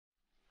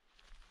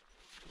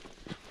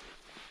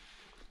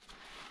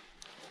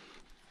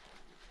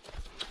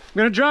I'm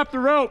gonna drop the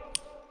rope.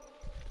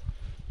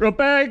 Rope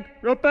bag,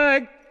 rope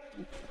bag.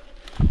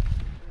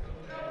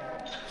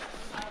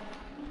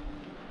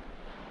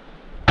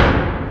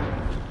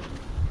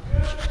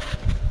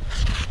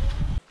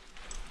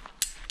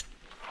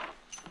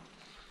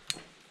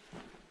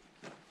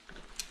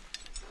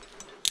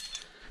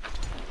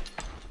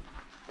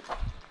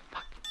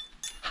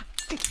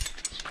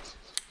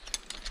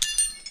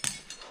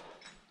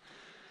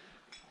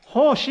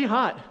 Oh, she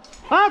hot.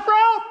 Off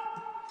rope!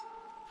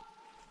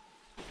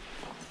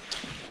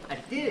 I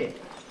did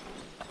it.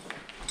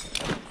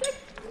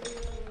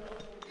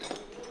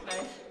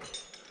 Nice.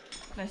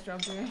 Nice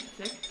job, Jimmy.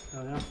 Sick.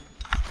 Oh, yeah.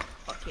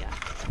 Fuck yeah.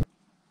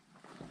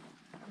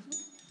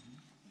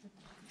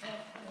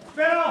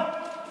 Phil!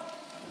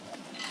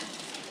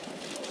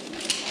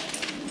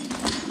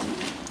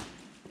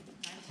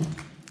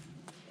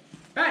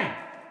 Bang!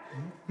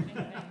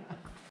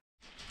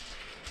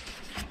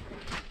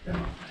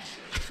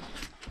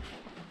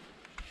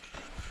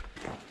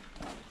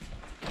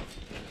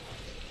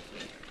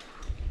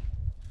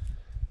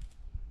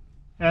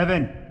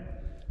 Evan,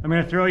 I'm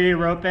going to throw you a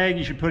rope bag.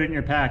 You should put it in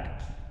your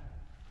pack.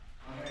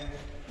 Okay.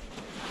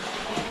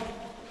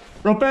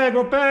 Rope bag,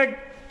 rope bag.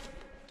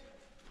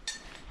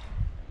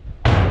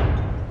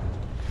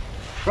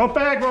 Rope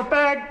bag, rope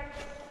bag.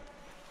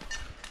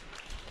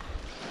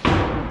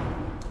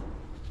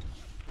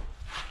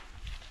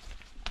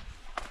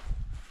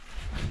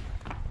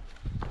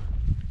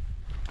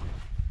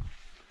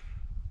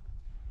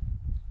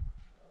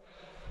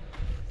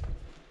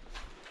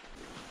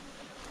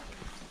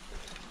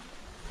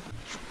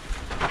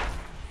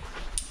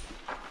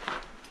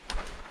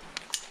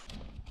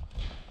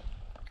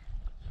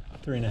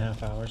 Three and a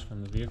half hours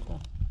from the vehicle.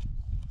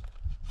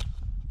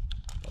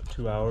 About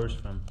 2 hours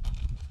from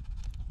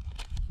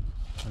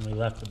when we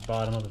left the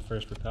bottom of the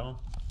first rappel.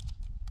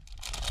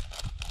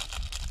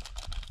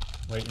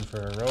 Waiting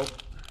for a rope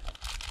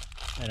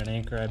and an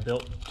anchor I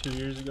built 2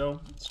 years ago.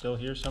 It's still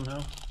here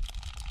somehow.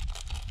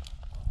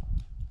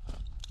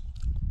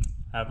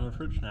 Having a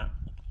fruit snack.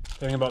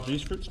 Thing about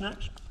these fruit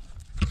snacks,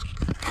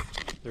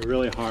 they're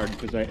really hard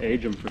because I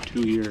age them for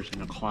 2 years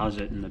in a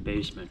closet in the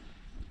basement.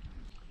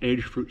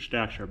 Aged fruit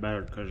stacks are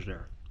better because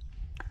they're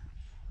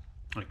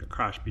like a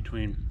cross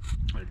between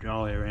a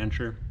Jolly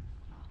Rancher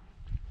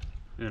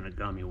and a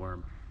gummy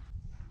worm.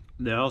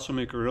 They also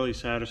make a really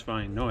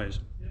satisfying noise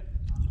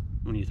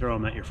when you throw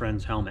them at your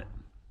friend's helmet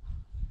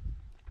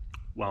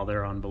while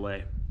they're on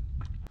belay.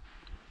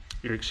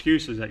 Your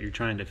excuse is that you're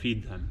trying to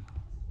feed them,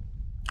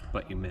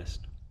 but you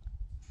missed.